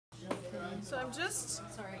So I'm just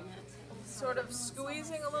sort of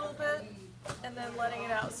squeezing a little bit and then letting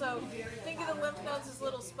it out. So think of the lymph nodes as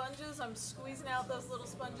little sponges. I'm squeezing out those little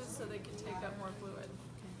sponges so they can take up more fluid.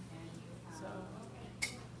 So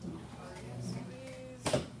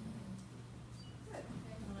squeeze. And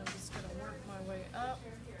I'm just going to work my way up.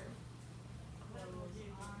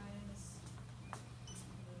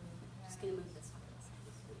 Just going to move this.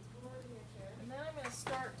 And then I'm going to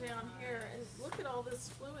start down here and look at all this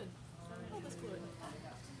fluid. All this fluid.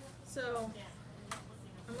 So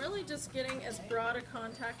I'm really just getting as broad a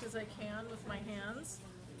contact as I can with my hands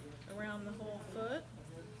around the whole foot.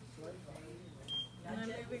 And I'm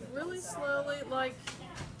moving really slowly, like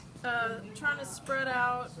trying to spread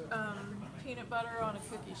out peanut butter on a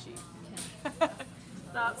cookie sheet.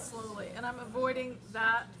 That slowly. And I'm avoiding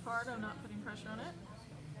that part. I'm not putting pressure on it.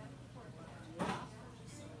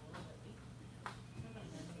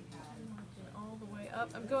 All the way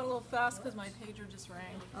up. I'm going a little fast because my pager just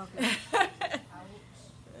rang. Okay.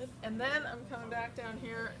 And then I'm coming back down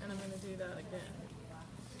here and I'm going to do that again.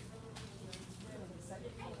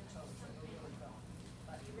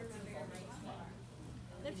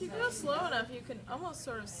 And if you go slow enough, you can almost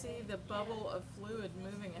sort of see the bubble of fluid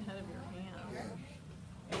moving ahead of your hand.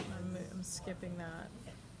 I'm skipping that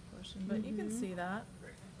portion, but you can see that.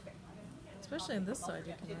 Especially on this side,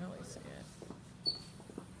 you can really see it.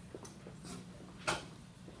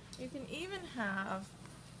 You can even have,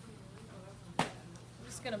 I'm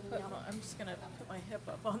just gonna put my hip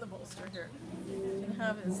up on the bolster here. You can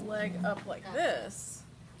have his leg up like this,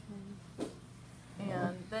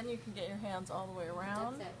 and then you can get your hands all the way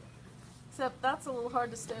around. Except that's a little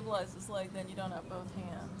hard to stabilize his leg, then you don't have both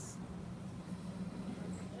hands.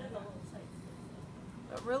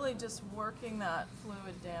 But really just working that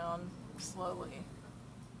fluid down slowly.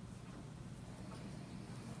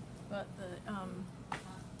 But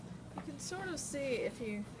you can sort of see, if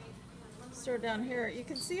you start down here, you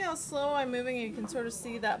can see how slow I'm moving, and you can sort of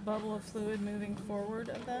see that bubble of fluid moving forward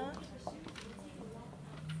of that.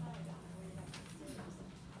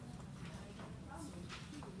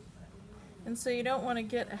 And so you don't want to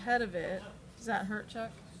get ahead of it. Does that hurt,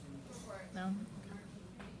 Chuck? No?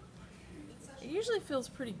 It usually feels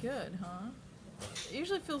pretty good, huh? It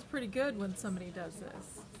usually feels pretty good when somebody does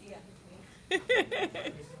this. Yeah.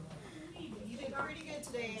 You did pretty good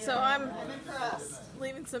today, Anna. So I'm impressed.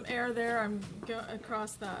 leaving some air there. I'm going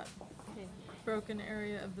across that broken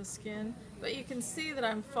area of the skin. But you can see that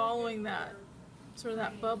I'm following that, sort of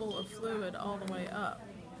that bubble of fluid all the way up.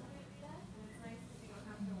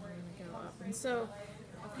 And so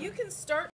you can start